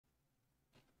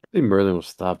think Merlin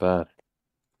was that bad.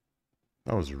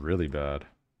 That was really bad.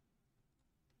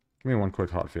 Give me one quick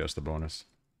hot Fiesta bonus.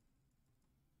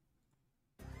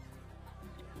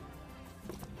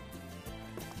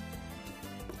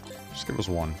 Just give us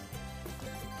one.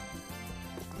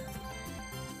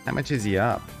 How much is he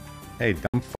up? Hey,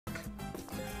 dumb fuck.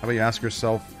 How about you ask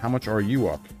yourself, how much are you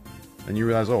up? Then you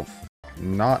realize, oh,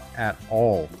 not at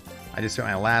all. I just got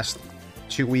my last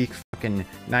 2-week fucking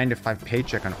 9-to-5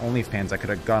 paycheck on OnlyFans I could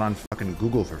have got on fucking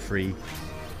Google for free.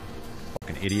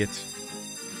 Fucking idiot.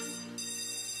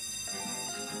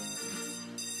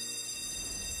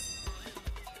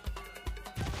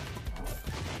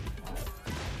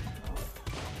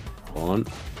 On.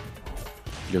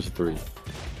 Gives a 3.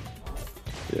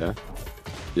 Yeah.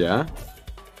 Yeah.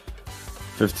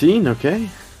 15, okay.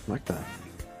 Like that.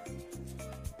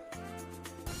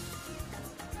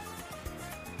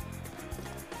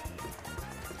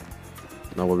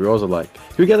 No, what we also like.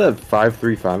 Can we get that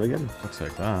 5-3-5 again? Looks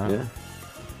like that. Yeah.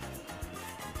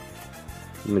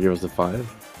 I'm gonna give us the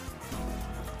 5.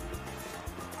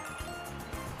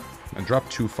 I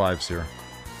dropped 2 5s here.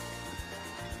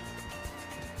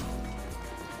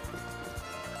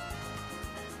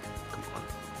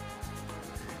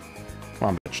 Come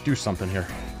on, bitch, do something here.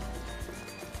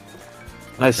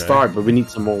 Nice start, but we need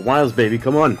some more wilds, baby.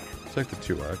 Come on. Take the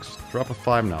 2x. Drop a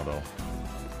 5 now, though.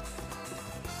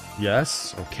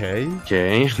 Yes, okay.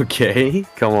 Okay, okay.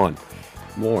 Come on.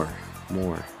 More.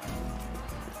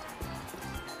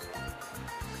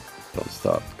 Don't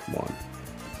stop. Come on.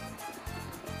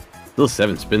 Still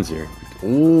 7 spins here.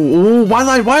 Ooh,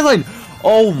 wide line.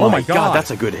 Oh my god,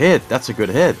 that's a good hit. That's a good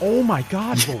hit. Oh my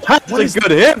god, bro. That's a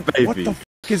good hit, baby. What the f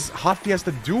is Hot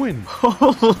Fiesta doing?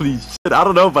 Holy shit, I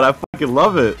don't know, but I fucking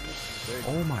love it.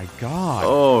 Oh my god.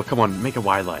 Oh, come on, make a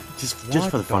wide line. Just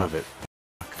for the fun of it.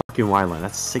 Fucking wide line.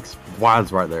 That's 6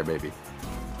 wilds right there, baby.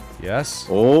 Yes.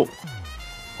 Oh.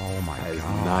 Oh my That is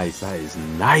god. nice. That is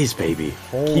nice, baby.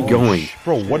 Holy Keep going.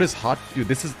 Bro, what is hot? Dude,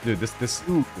 this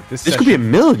This could be a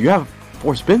mill. You have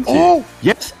 4 spins here. Oh!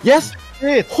 Yes.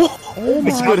 Hit. Oh,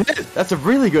 it's a good hit. That's a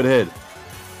really good hit.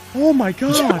 Oh my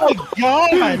god. Oh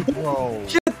my god, bro.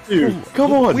 Shit, dude.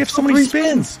 Come on. We have so many 3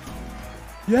 spins.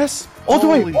 Yes. All the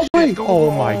way. Holy All the way. shit.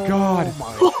 Oh my god.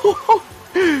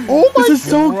 Oh my. This is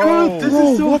so good. This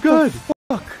is so what good. The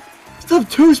fuck? Still have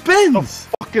 2 spins.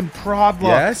 Fucking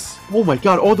problem. Yes. Oh my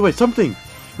god. All the way. Something.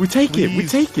 We take it. We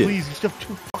take it. Please, you still have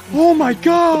 2 fucking. Oh my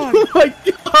god. Oh my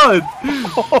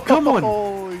god. Come on.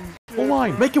 Holy Full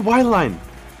line. Make a wide line.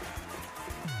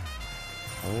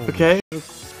 Holy Okay.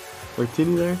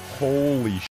 Martini there.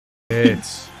 Holy shit.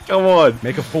 Come on.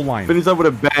 Make a full line. Finish up with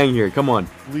a bang here. Come on.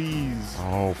 Please.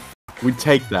 Oh, We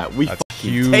take that. We That's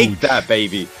fucking huge. take that,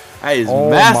 baby. That is oh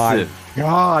massive. my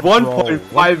god.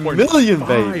 1.5 million,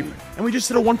 baby. And we just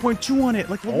did a 1.2 on it.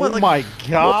 Like Oh what? Like, my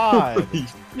god. Holy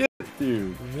shit,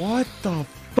 dude. what the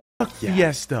fuck, Yeah.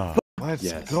 Fiesta? Let's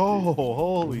Yes, go.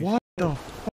 Holy What the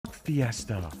fuck,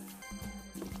 Fiesta?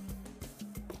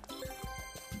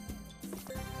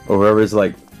 Or whoever's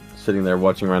like sitting there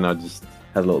watching right now just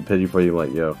has a little pity for you,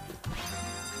 like, yo,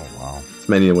 Oh wow. it's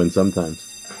many to win sometimes.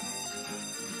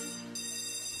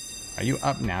 Are you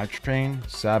up now, Train?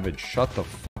 Savage, shut the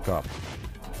fuck up.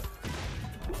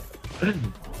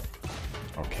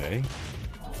 Okay.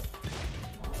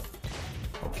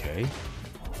 Okay.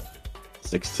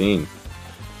 16.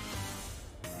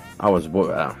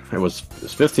 It was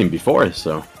 15 before,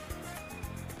 so.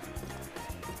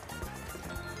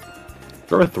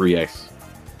 Throw a 3x.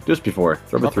 Just before.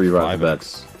 Throw a 3 right off the bat.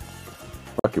 5x.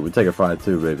 Fuck it, we take a 5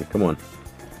 too, baby. Come on.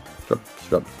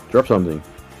 Drop something.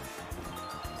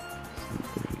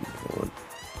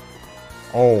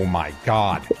 Oh my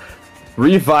god.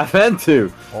 3, 5, and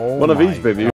 2. Oh One of my each,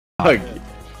 baby. God.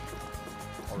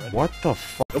 Fuck. What the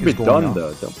fuck Don't is be going done, on?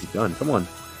 though. Don't be done. Come on.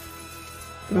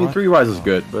 I mean, What 3 wise is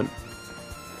good, but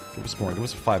Give us more. Give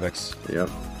us a 5x. yeah,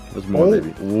 there's more, Oh.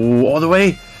 baby. Ooh, all the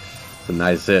way. It's a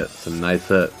nice hit. It's a nice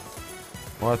hit.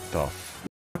 What the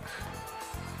fuck?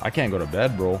 I can't go to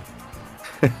bed, bro.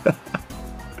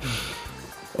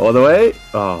 All the way.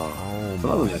 Oh, Oh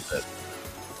another my. nice hit.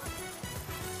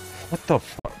 What the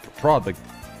fuck? Prod, like,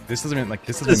 this doesn't even, like,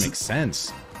 this doesn't make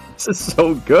sense. This is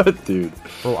so good, dude.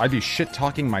 Bro, I'd be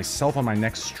shit-talking myself on my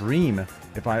next stream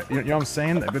if I, you know what I'm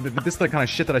saying? This is the kind of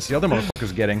shit that I see other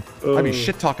motherfuckers getting. I'd be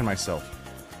shit-talking myself.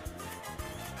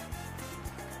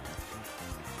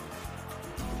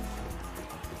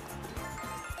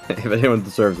 If anyone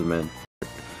deserves it, man.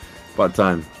 About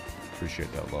time.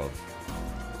 Appreciate that love.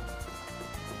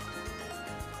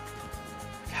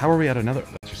 How are we at another?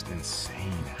 That's just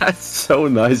insane. That's so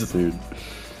nice, dude.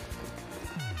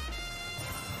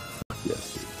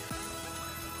 Yes, dude.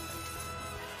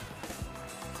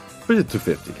 push it to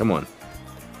 50. Come on.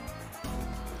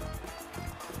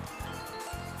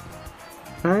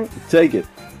 Alright, take it.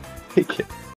 Take it.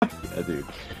 Yeah, dude.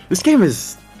 This game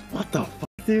is... What the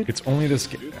fuck, dude? It's only this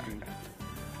game.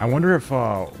 I wonder if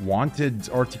Wanted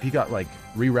RTP got, like,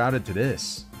 rerouted to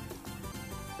this.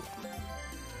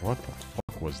 What the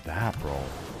fuck was that, bro?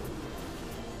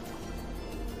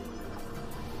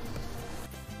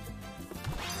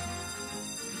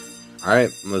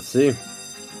 Alright, let's see.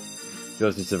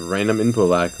 Just it's a random input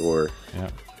lag, or Yeah.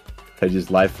 I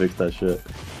just live fix that shit.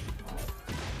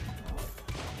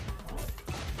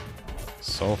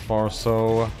 So far,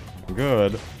 so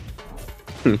good.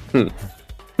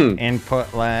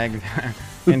 Input lag.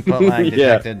 Input lag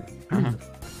Yeah. detected.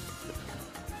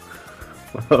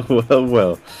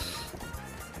 well.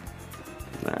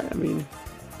 I mean,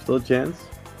 still a chance.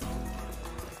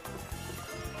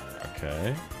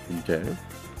 Okay. Okay.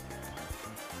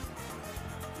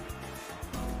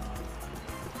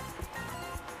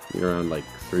 You're around like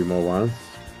 3 more rounds.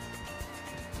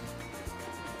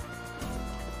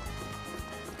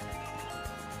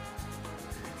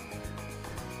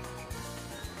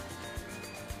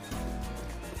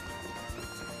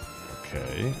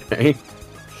 Okay. Okay.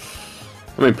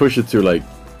 I mean, push it to like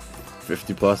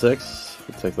 50 plus X.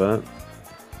 I'll take that.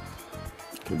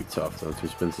 It's gonna be tough though, 2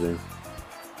 spins there.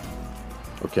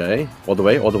 Okay, all the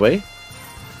way, all the way.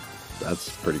 That's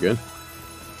pretty good.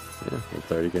 Yeah,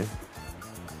 30k.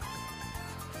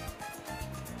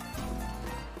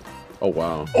 Oh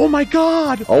wow. Oh my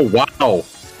god! Oh wow.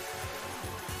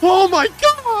 Oh my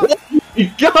god! Oh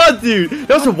my god, dude!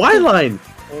 That was a white line!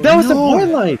 That was a No. white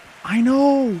line! I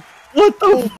know! What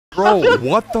the Bro,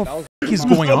 what the fuck is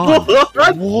going on?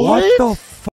 What? What the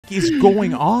fuck is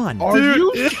going on? Are Dude.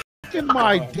 you f***ing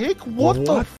my dick? What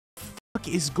the fuck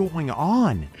is going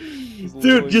on?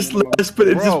 Dude, just last spin,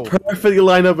 it Bro. just perfectly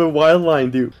lined up a wild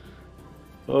line, dude.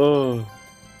 Oh.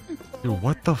 Dude,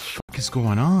 what the fuck is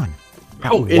going on?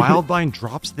 That Oh, it- wild line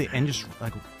drops the end just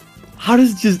like... How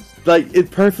does it just, like, it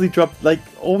perfectly dropped, like,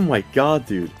 oh my god,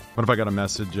 dude. What if I got a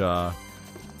message,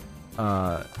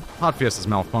 Hot Fiesta's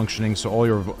malfunctioning, so all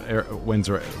your wins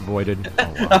are voided.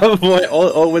 Oh, wow.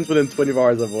 all wins within 24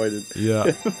 hours avoided.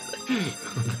 Yeah.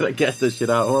 I guess this shit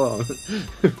out, hold on.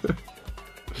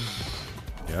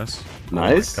 Yes?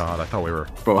 Nice. Oh my god, I thought we were...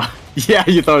 Bro, yeah,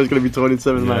 you thought it was gonna be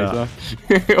 27 Yeah. nights,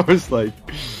 huh? I was like,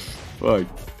 fuck.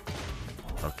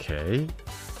 Okay.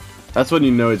 That's when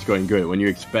you know it's going good, when you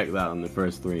expect that on the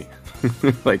first 3.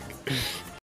 Like,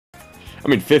 I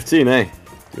mean, 15, eh?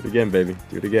 Do it again, baby.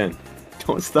 Do it again.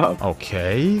 Don't stop.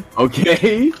 Okay.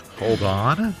 Okay? Hold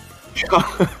on. Keep Come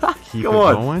it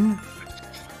on. going.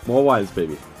 More wise,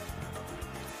 baby.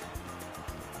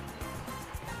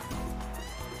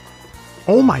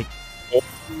 Oh my...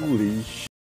 Holy shit.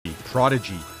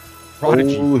 Prodigy.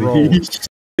 Prodigy, Holy bro. shit,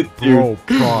 dude. Bro,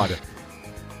 prod.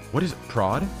 What is it?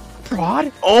 Prod?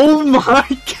 Prod? Oh my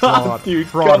god, Fraud. dude.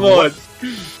 Fraud. Come on. What?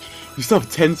 You still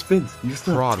have 10 spins. You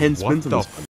still Prod. have 10 What spins the on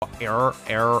this one.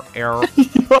 Error.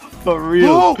 For real.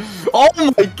 Oh!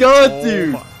 Oh my god, Oh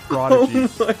dude. my- Prodigy.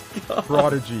 Oh my god.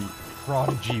 Prodigy.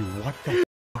 Prodigy. What the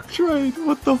Trade.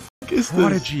 What the fuck is this?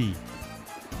 Prodigy?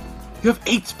 You have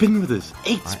 8 spins with this.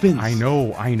 8 spins. I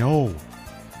know.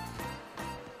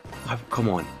 Oh, come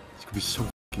on. It's gonna be so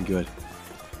fucking good.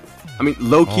 I mean,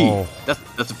 low key. Oh.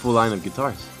 That's a full line of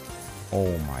guitars.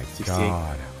 Oh my 68.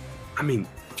 god. I mean,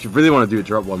 if you really want to do it,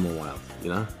 drop one more wild. You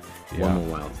know? Yeah. One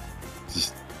more wild.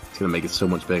 It's gonna make it so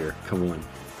much bigger. Come on.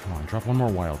 Come on, drop one more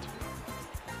wild.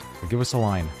 Give us a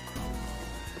line.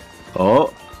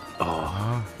 Oh. Oh.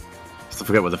 Ah. I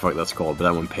forget what the fuck that's called, but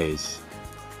that one pays.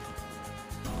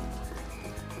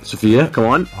 Sophia, come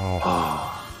on. Oh.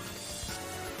 Oh.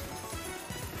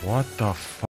 What the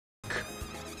fuck?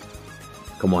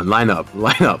 Come on, line up.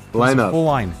 Line up. Line up. Full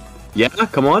line. Yeah,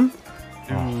 come on.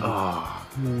 Oh. Oh.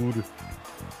 Dude,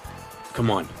 Come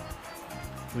on.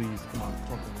 please, come on.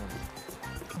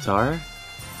 Fucking Guitar.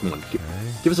 Come on. Okay.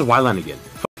 Give us a wild line again.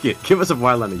 Fuck it. Give us a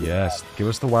wild line again. Yes. Give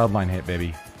us the wild line hit,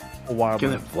 baby. a while. Give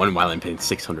that one wild line paying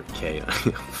 600k.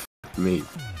 Fuck me.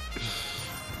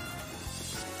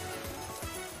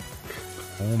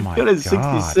 Oh my Got a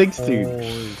god. 66, dude.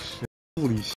 Holy shit.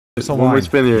 Holy shit. It's a One more line.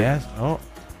 spin here. Yes. Oh.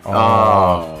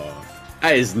 Oh.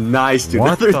 That is nice, dude.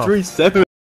 What Another the- 3-7.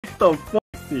 What the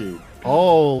fuck, dude?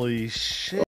 Holy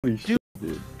shit. Holy shit,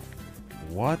 dude.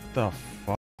 What the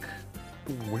fuck?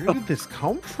 Where did this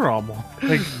come from?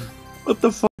 Like, What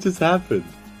the fuck just happened?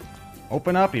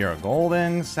 Open up your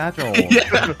golden satchel.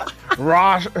 Yeah.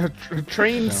 Rosh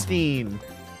Trainstein.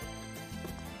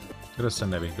 Give us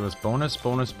some, baby. Give us bonus.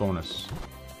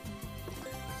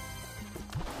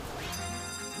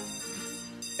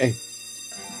 Hey.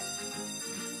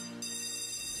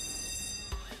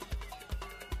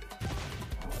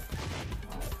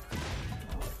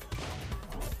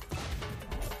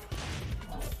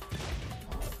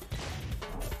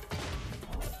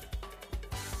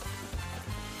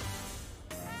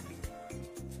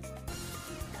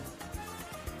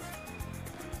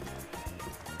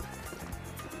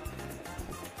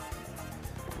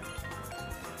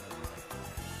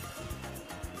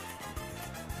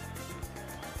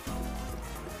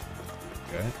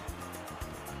 Okay.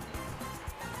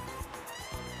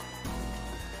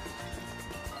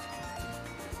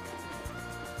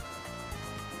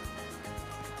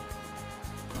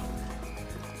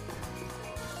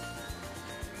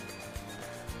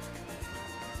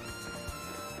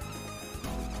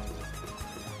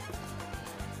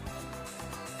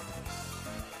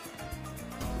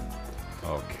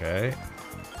 Okay.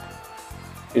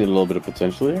 Need a little bit of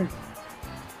potential here.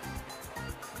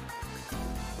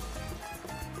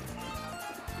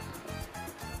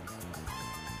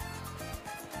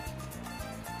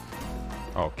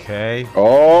 Okay.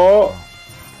 Oh!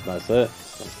 That's it.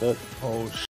 That's it. Oh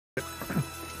shit.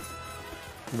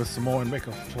 Give us some more and make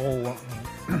a full.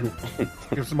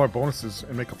 Give some more bonuses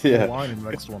and make a full line in the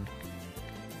next one.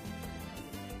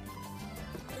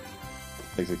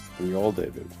 Takes like 3 all day,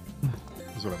 dude.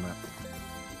 That's what I meant.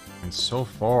 And so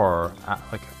far,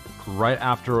 like right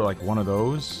after like one of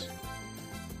those,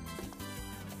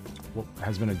 what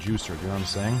has been a juicer? You know what I'm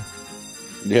saying?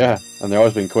 Yeah, and they're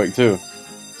always been quick too.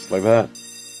 Just like that.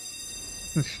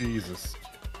 Jesus.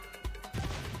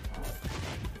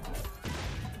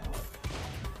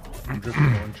 I'm drinking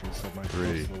orange juice, so my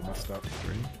throat's a little messed up.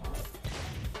 3.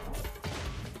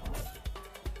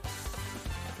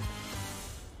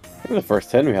 I think the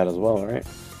first 10 we had as well, right?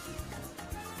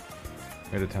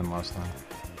 We had a 10 last time.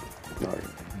 No.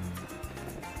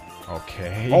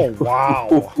 Okay. Oh wow!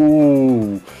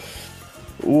 Ooh.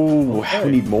 Ooh. Okay.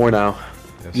 We need more now.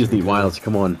 Yes, We just we need do. wilds.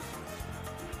 Come on.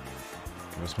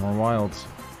 Give us more wilds.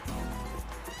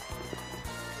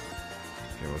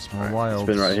 Give us more wilds.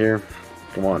 Spin right here.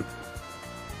 Come on.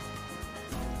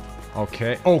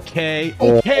 Okay. Okay.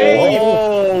 Okay.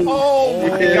 Oh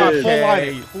my god! Full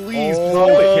line, please.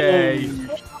 Okay.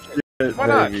 Why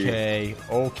not? Okay.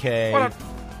 Okay. Why not?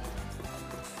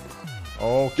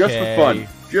 Okay. Just for fun.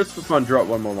 Just for fun, drop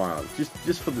one more wild.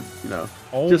 Just for the, you know.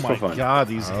 Oh Just my for fun. god!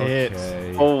 These hits.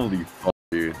 Okay. Holy fuck,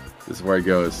 dude. This is where it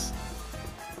goes.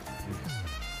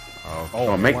 Oh, Come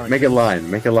on, make a line.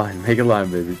 Make a line. Make a line,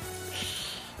 baby.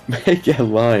 Make a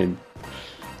line.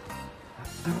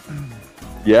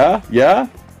 Yeah? Yeah?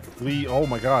 Lee. Oh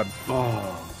my god.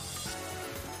 Oh.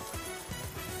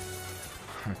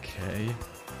 okay.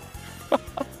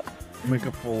 Make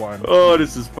a full line. Oh,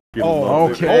 this is fucking Oh,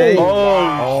 love, okay. dude.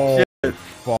 Oh, Oh, shit.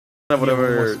 fuck.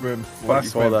 Whatever. Last spin. What Last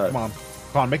you call spin. that? Come on.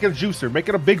 Come on. Make it a juicer. Make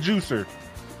it a big juicer.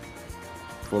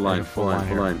 Full line, full line, full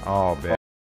here. line. Oh, man.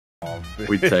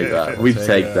 We take that. We Take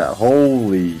take that. that.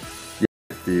 Holy shit,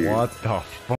 dude. What the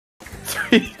fuck?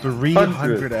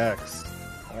 300x.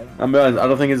 I'm honest, I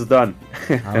don't think it's done.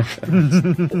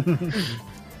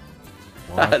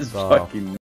 What That's the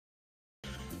fucking.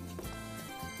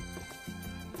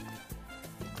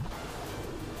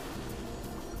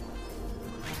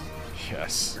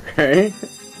 Yes. Okay.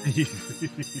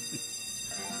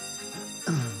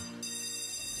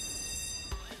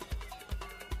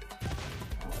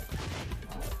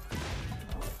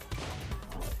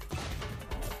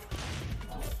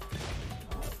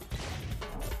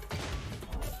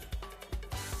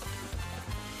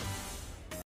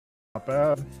 Not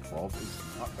bad. 12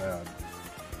 is not bad.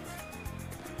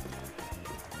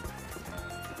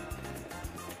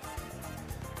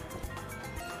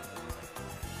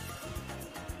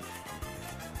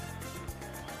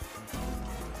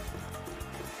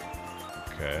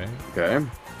 Okay. Okay.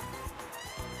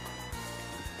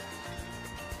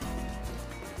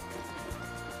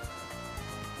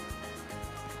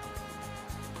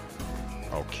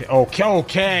 Okay. Okay.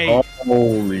 Okay.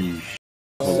 Holy shit.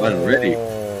 I'm ready.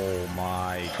 Oh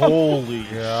my Holy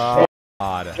god.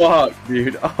 Fuck,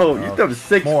 dude. Oh, you done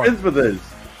 6 More. spins for this.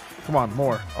 Come on,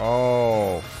 more.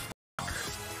 Oh.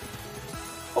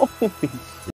 Holy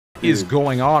What is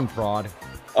going on, Prod?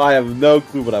 I have no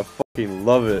clue, but I fucking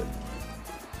love it.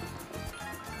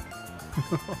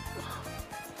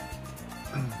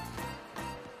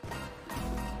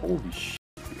 Holy shit.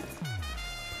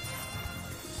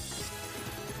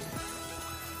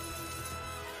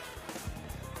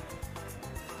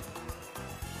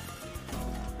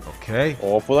 Okay.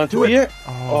 Oh, full on Do it. it.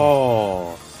 Oh.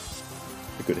 Oh.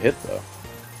 A good hit, though.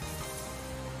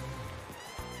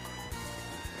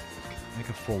 Make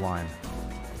a full line.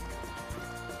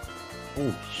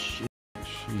 Holy shit.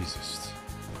 Jesus.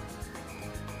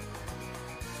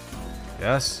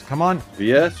 Yes. Come on.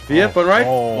 VS? VS, button right?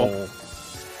 Oh.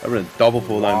 I've been a double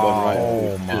full line button right.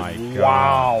 Oh my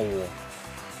god.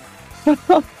 Wow.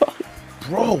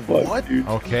 Bro, Fuck, what? dude.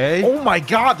 Okay. Oh my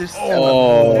god, there's 7.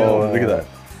 Oh, look at that.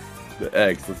 The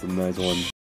X, that's a nice one.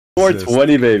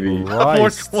 420, baby.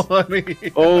 Christ. 420.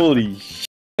 Holy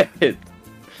shit.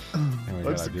 And we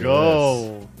Let's gotta do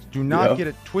go. this. Do not Yeah. get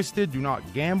it twisted. Do not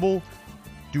gamble.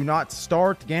 Do not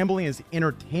start. Gambling is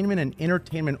entertainment and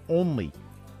entertainment only.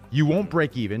 You won't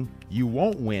break even. You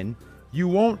won't win. You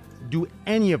won't do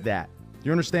any of that. Do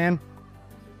you understand?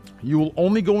 You will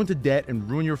only go into debt and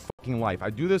ruin your fucking life. I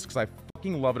do this because I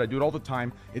fucking love it. I do it all the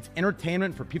time. It's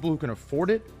entertainment for people who can afford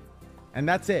it, and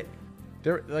that's it.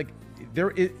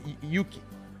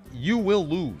 You will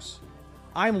lose.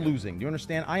 I'm losing. Do you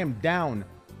understand? I am down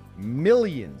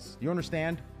millions. Do you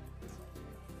understand?